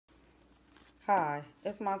Hi,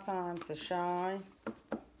 it's my time to shine.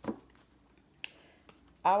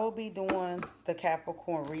 I will be doing the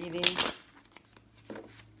Capricorn reading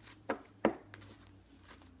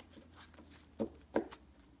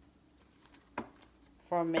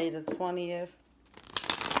from May the 20th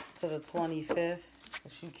to the 25th.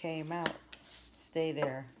 Since you came out, stay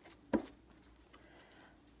there.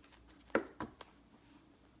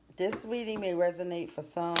 This reading may resonate for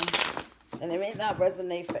some, and it may not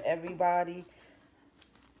resonate for everybody.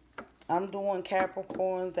 I'm doing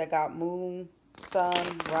Capricorns that got moon, sun,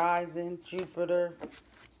 rising, Jupiter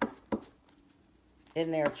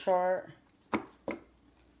in their chart,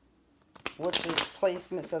 which is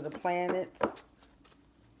placements of the planets.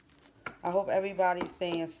 I hope everybody's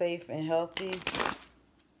staying safe and healthy.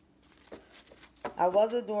 I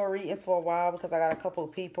wasn't doing readings for a while because I got a couple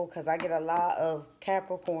of people, because I get a lot of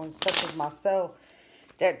Capricorns, such as myself,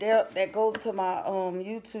 that goes to my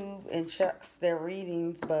YouTube and checks their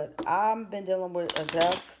readings. But I've been dealing with a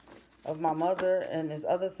death of my mother, and there's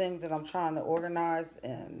other things that I'm trying to organize,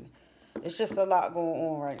 and it's just a lot going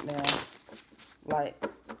on right now. Like,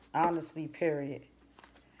 honestly, period.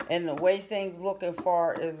 And the way things looking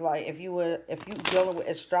for is like, if you dealing with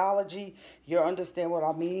astrology, you'll understand what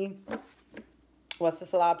I mean. Well,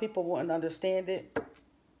 since a lot of people wouldn't understand it,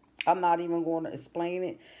 I'm not even going to explain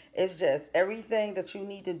it. It's just everything that you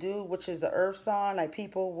need to do, which is the earth sign, like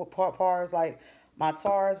people with parts like my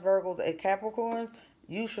Taurus, Virgos, and Capricorns,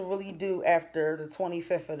 you should really do after the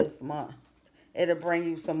 25th of this month. It'll bring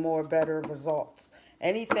you some more better results.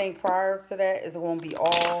 Anything prior to that is going to be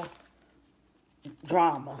all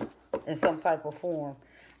drama in some type of form.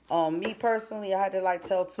 Me personally, I had to like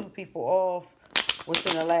tell 2 people off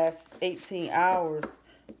within the last 18 hours.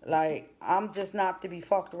 Like, I'm just not to be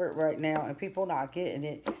fucked with right now, and people not getting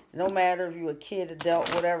it. No matter if you a kid,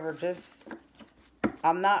 adult, whatever, just,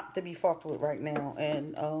 I'm not to be fucked with right now.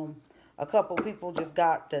 And a couple people just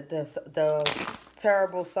got the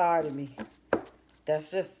terrible side of me. That's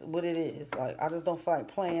just what it is. Like, I just don't feel like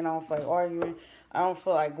playing. I don't feel like arguing. I don't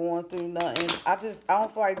feel like going through nothing. I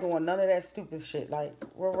don't feel like doing none of that stupid shit. Like,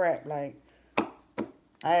 we're at, like,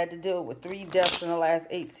 I had to deal with 3 deaths in the last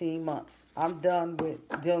 18 months. I'm done with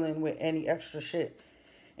dealing with any extra shit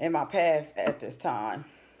in my path at this time.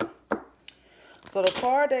 So the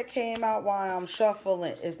card that came out while I'm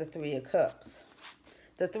shuffling is the 3 of Cups.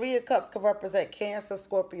 The 3 of Cups could represent Cancer,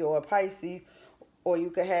 Scorpio, or Pisces, or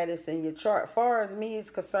you could have this in your chart. As far as me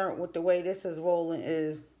is concerned with the way this is rolling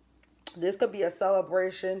is, this could be a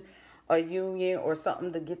celebration, a union, or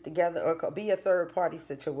something to get together, or it could be a third-party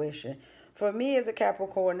situation. For me as a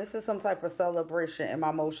Capricorn, this is some type of celebration, and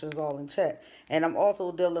my emotions all in check. And I'm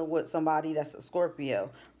also dealing with somebody that's a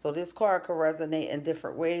Scorpio. So this card could resonate in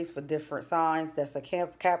different ways for different signs that's a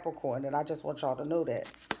Capricorn, and I just want y'all to know that.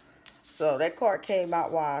 So that card came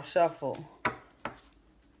out while I shuffled.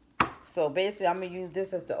 So basically, I'm going to use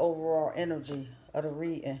this as the overall energy of the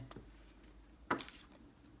reading.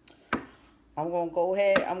 I'm going to go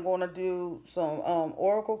ahead. I'm going to do some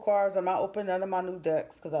oracle cards. I'm not opening none of my new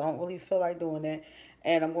decks because I don't really feel like doing that.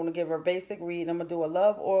 And I'm going to give her a basic reading. I'm going to do a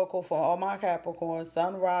love oracle for all my Capricorns,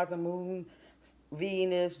 Sun, Rising, Moon,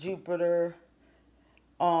 Venus, Jupiter.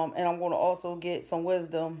 And I'm going to also get some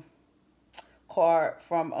wisdom card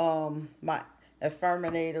from my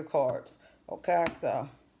Affirmator cards. Okay, so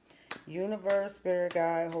Universe, Spirit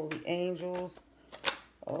Guide, Holy Angels.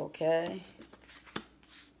 Okay.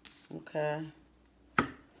 Okay.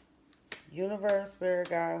 Universe, Spirit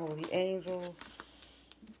Guide, Holy Angels.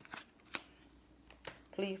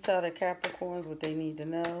 Please tell the Capricorns what they need to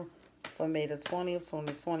know for May the 20th to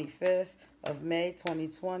the 25th of May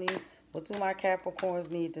 2020. What do my Capricorns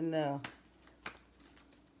need to know?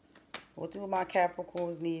 What do my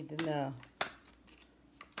Capricorns need to know?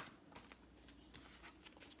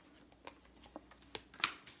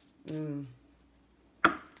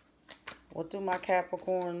 What do my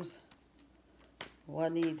Capricorns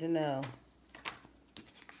need to know?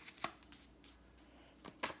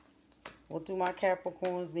 What do my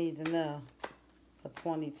Capricorns need to know for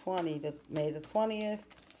 2020, May the 20th?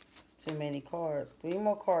 It's too many cards. 3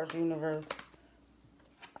 more cards, Universe.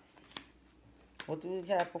 What do the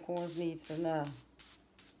Capricorns need to know?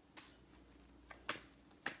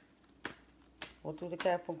 What do the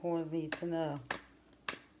Capricorns need to know?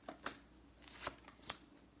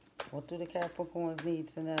 What do the Capricorns need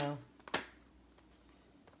to know?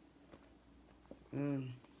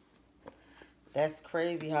 That's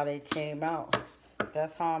crazy how they came out.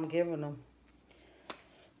 That's how I'm giving them.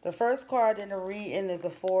 The first card in the reading is the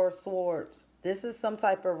 4 of Swords. This is some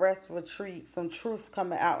type of rest retreat, some truth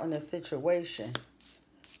coming out in a situation.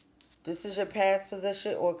 This is your past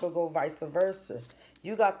position, or it could go vice versa.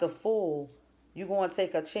 You got the Fool. You're going to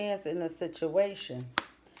take a chance in a situation.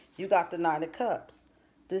 You got the Nine of Cups.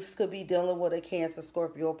 This could be dealing with a Cancer,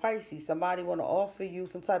 Scorpio, or Pisces. Somebody want to offer you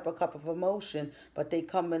some type of cup of emotion, but they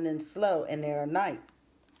coming in slow and they're a Knight.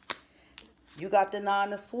 You got the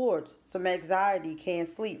Nine of Swords. Some anxiety, can't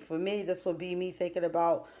sleep. For me, this would be me thinking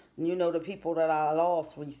about, you know, the people that I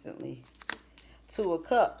lost recently. Two of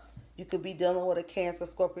Cups. You could be dealing with a Cancer,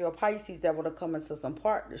 Scorpio, Pisces that want to come into some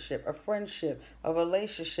partnership, a friendship, a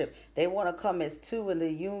relationship. They want to come as two in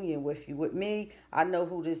the union with you. With me, I know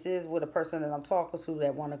who this is, with a person that I'm talking to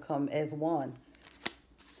that want to come as one.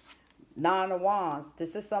 Nine of Wands.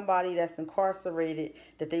 This is somebody that's incarcerated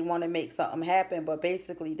that they want to make something happen, but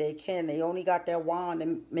basically they can. They only got their wand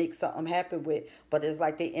to make something happen with, but it's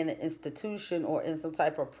like they in an institution or in some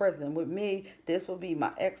type of prison. With me, this would be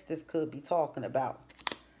my ex this could be talking about.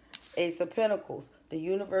 Ace of Pentacles. The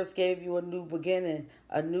universe gave you a new beginning,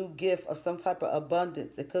 a new gift of some type of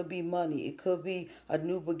abundance. It could be money. It could be a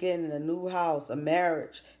new beginning, a new house, a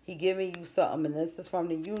marriage. He giving you something, and this is from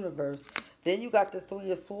the universe. Then you got the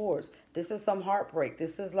Three of Swords. This is some heartbreak.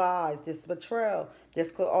 This is lies. This is betrayal.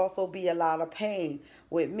 This could also be a lot of pain.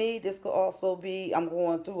 With me, this could also be I'm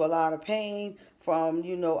going through a lot of pain from,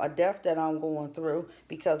 you know, a death that I'm going through.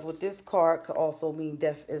 Because with this card could also mean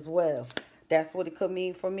death as well. That's what it could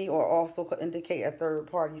mean for me, or also could indicate a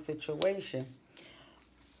third-party situation.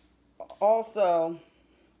 Also,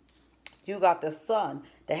 you got the Sun,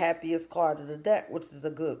 the happiest card of the deck, which is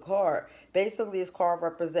a good card. Basically, this card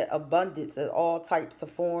represents abundance in all types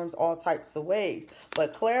of forms, all types of ways.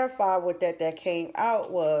 But clarify what that came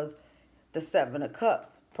out was the Seven of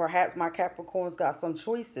Cups. Perhaps my Capricorns got some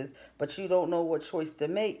choices, but you don't know what choice to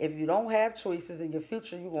make. If you don't have choices in your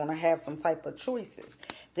future, you're going to have some type of choices.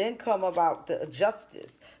 Then come about the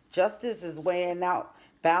Justice. Justice is weighing out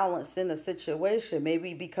balance in a situation.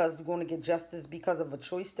 Maybe because you're going to get justice because of a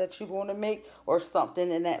choice that you're going to make or something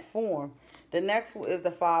in that form. The next one is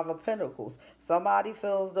the Five of Pentacles. Somebody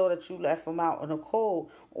feels though that you left them out in the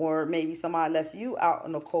cold, or maybe somebody left you out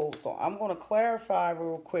in the cold. So I'm going to clarify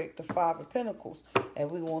real quick the Five of Pentacles, and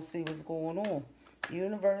we're going to see what's going on.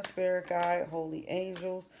 Universe, Spirit Guide, Holy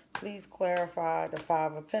Angels, please clarify the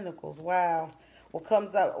Five of Pentacles. Wow. What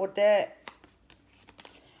comes out with that?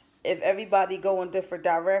 If everybody go in different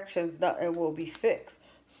directions, nothing will be fixed.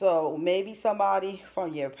 So maybe somebody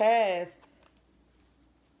from your past,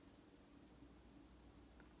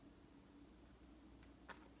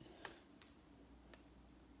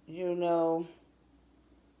 you know,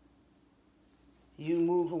 you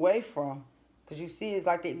moved away from. Because you see, it's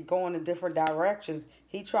like they going in different directions.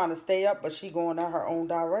 He trying to stay up, but she going in her own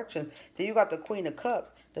directions. Then you got the Queen of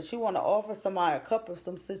Cups, that you want to offer somebody a cup of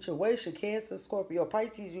some situation. Cancer, Scorpio,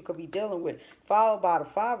 Pisces you could be dealing with. Followed by the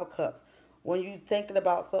Five of Cups. When you thinking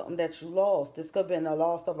about something that you lost. This could have been a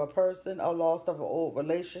loss of a person, a loss of an old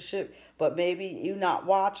relationship. But maybe you're not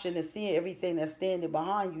watching and seeing everything that's standing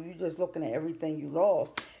behind you. You're just looking at everything you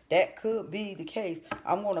lost. That could be the case.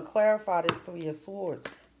 I'm going to clarify this Three of Swords.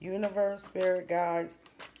 Universe, Spirit Guides,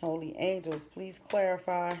 Holy Angels, please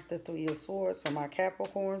clarify the Three of Swords for my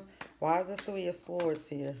Capricorns. Why is this Three of Swords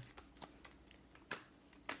here?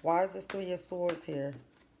 Why is this Three of Swords here?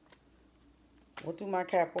 What do my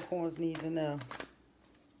Capricorns need to know?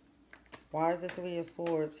 Why is the Three of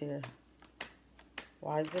Swords here?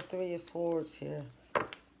 Why is the Three of Swords here?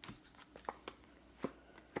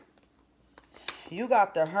 You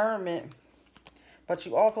got the Hermit, but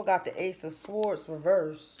you also got the Ace of Swords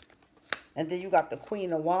reverse. And then you got the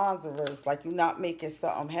Queen of Wands reverse. Like you're not making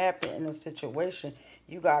something happen in a situation.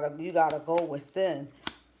 You gotta go within.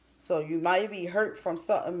 So you might be hurt from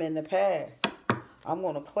something in the past. I'm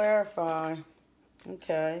gonna clarify.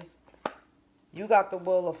 Okay. You got the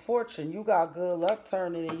Wheel of Fortune. You got good luck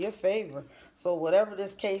turning in your favor. So whatever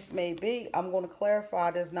this case may be, I'm going to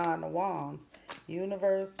clarify this Nine of Wands.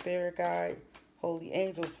 Universe, Spirit Guide, Holy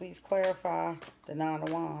Angel, please clarify the Nine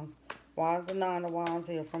of Wands. Why is the Nine of Wands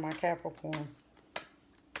here for my Capricorns?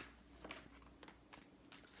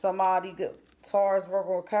 Somebody, Taurus, Virgo,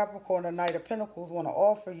 or Capricorn, the Knight of Pentacles, want to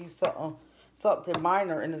offer you something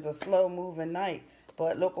minor, and it's a slow-moving night.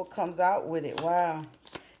 But look what comes out with it. Wow.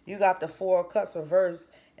 You got the Four of Cups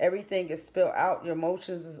reversed. Everything is spilled out. Your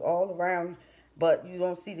emotions is all around. But you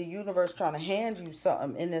don't see the universe trying to hand you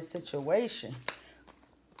something in this situation.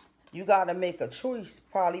 You got to make a choice,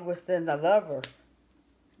 probably within the lover.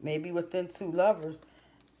 Maybe within two lovers.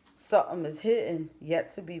 Something is hidden, yet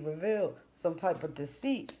to be revealed. Some type of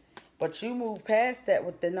deceit. But you move past that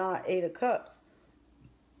with the Eight of Cups.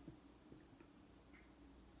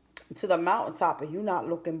 To the mountaintop, and you're not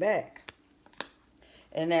looking back.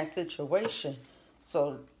 in that situation.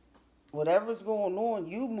 So whatever's going on,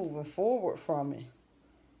 you moving forward from it.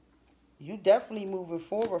 You definitely moving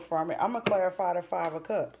forward from it. I'm going to clarify the Five of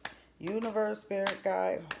Cups. Universe, Spirit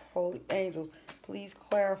Guide, Holy Angels, please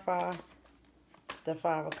clarify the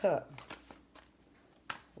Five of Cups.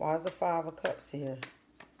 Why is the Five of Cups here?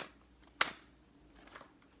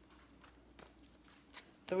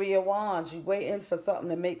 Three of Wands, you waiting for something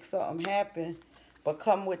to make something happen. But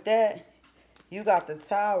come with that, you got the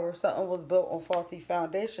Tower. Something was built on faulty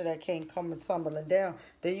foundation that can't come and tumbling down.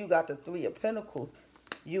 Then you got the Three of Pentacles.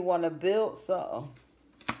 You want to build something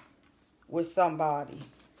with somebody.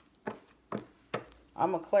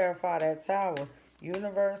 I'm going to clarify that Tower.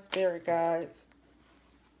 Universe, Spirit Guides.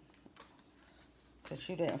 Since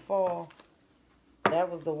you didn't fall, that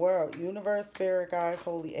was the World. Universe, Spirit Guides,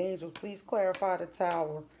 Holy Angels, please clarify the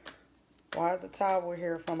Tower. Why is the Tower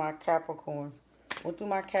here for my Capricorns? What do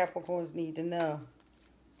my Capricorns need to know?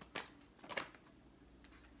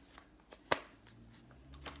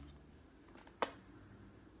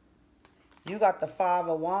 You got the Five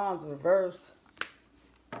of Wands reversed.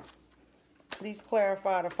 Please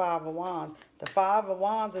clarify the Five of Wands. The Five of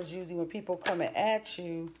Wands is usually when people coming at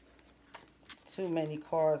you. Too many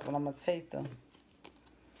cards, but I'm going to take them.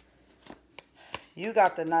 You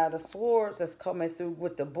got the Knight of Swords that's coming through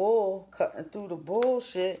with the bull, cutting through the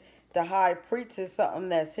bullshit. The High Priestess, something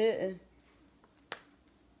that's hidden.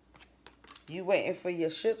 You waiting for your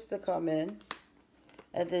ships to come in.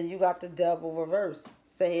 And then you got the Devil reverse,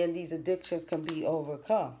 saying these addictions can be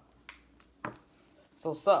overcome.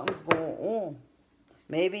 So something's going on.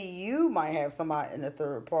 Maybe you might have somebody in the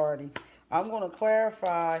third party. I'm going to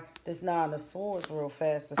clarify this Nine of Swords real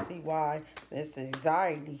fast to see why it's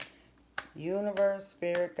anxiety. Universe,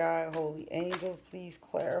 Spirit Guide, Holy Angels, please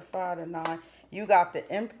clarify the Nine. You got the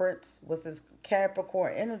Empress, which is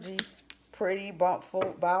Capricorn energy. Pretty,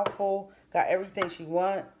 bountiful, got everything she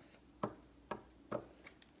wants.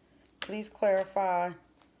 Please clarify.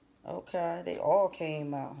 Okay, they all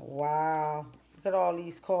came out. Wow. Look at all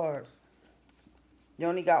these cards. You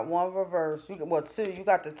only got one reverse. You got, well, two. You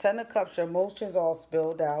got the Ten of Cups. Your emotions all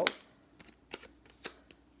spilled out.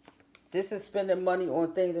 This is spending money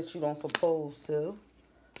on things that you don't suppose to.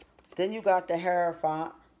 Then you got the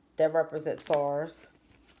Hierophant that represents Taurus.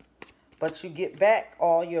 But you get back,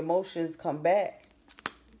 all your emotions come back.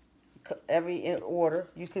 Every in order.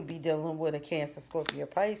 You could be dealing with a Cancer, Scorpio,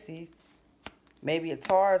 Pisces. Maybe a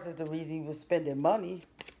Taurus is the reason you were spending money.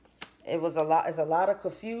 It's a lot of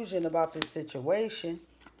confusion about this situation.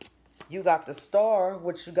 You got the Star,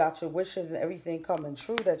 which you got your wishes and everything coming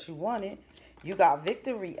true that you wanted. You got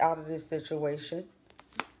victory out of this situation.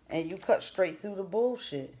 And you cut straight through the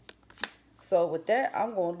bullshit. So with that,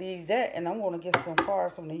 I'm going to leave that. And I'm going to get some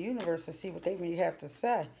cards from the universe to see what they may have to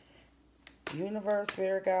say. Universe,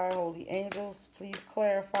 Spirit Guide, Holy Angels, please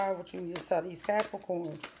clarify what you need to tell these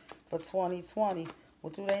Capricorns for 2020.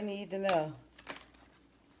 What do they need to know?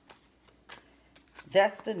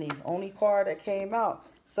 Destiny, only card that came out.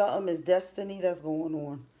 Something is destiny that's going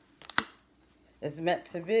on. It's meant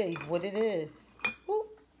to be what it is.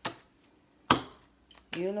 Whoop.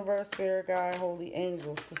 Universe, Spirit Guide, Holy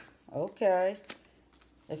Angels. Okay.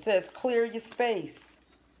 It says clear your space.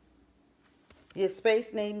 Your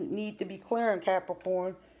space need to be clearing,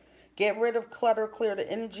 Capricorn. Get rid of clutter, clear the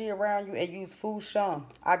energy around you, and use Fu Sheng.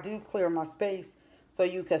 I do clear my space so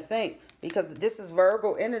you can think. Because this is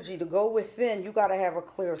Virgo energy. To go within, you got to have a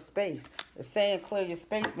clear space. It's saying clear your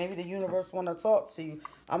space. Maybe the universe want to talk to you.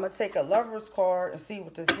 I'm going to take a Lover's card and see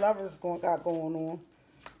what this Lover's got going on.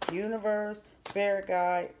 Universe, Spirit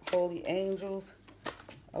Guide, Holy Angels.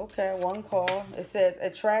 Okay, one call. It says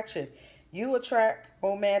attraction. You attract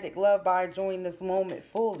romantic love by enjoying this moment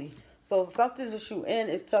fully. So something that you in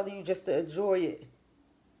is telling you just to enjoy it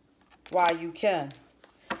while you can.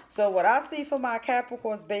 So what I see for my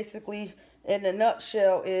Capricorns basically in a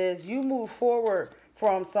nutshell is you move forward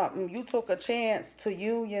from something. You took a chance to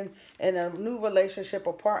union in a new relationship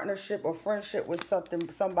or partnership or friendship with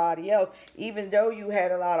somebody else. Even though you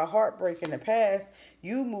had a lot of heartbreak in the past,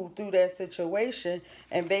 you moved through that situation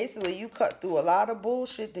and basically you cut through a lot of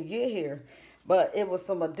bullshit to get here. But it was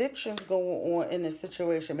some addictions going on in the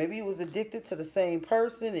situation. Maybe you was addicted to the same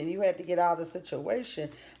person and you had to get out of the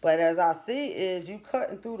situation. But as I see is you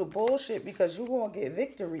cutting through the bullshit because you're going to get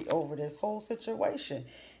victory over this whole situation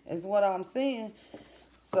is what I'm seeing.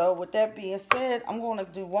 So with that being said, I'm going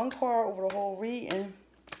to do one card over the whole reading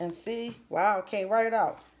and see. Wow, it came right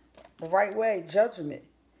out. The right way, judgment.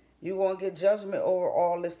 You're going to get judgment over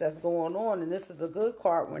all this that's going on. And this is a good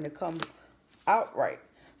card when it comes out right.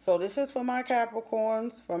 So this is for my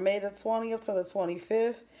Capricorns from May the 20th to the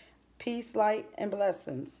 25th. Peace, light, and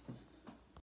blessings.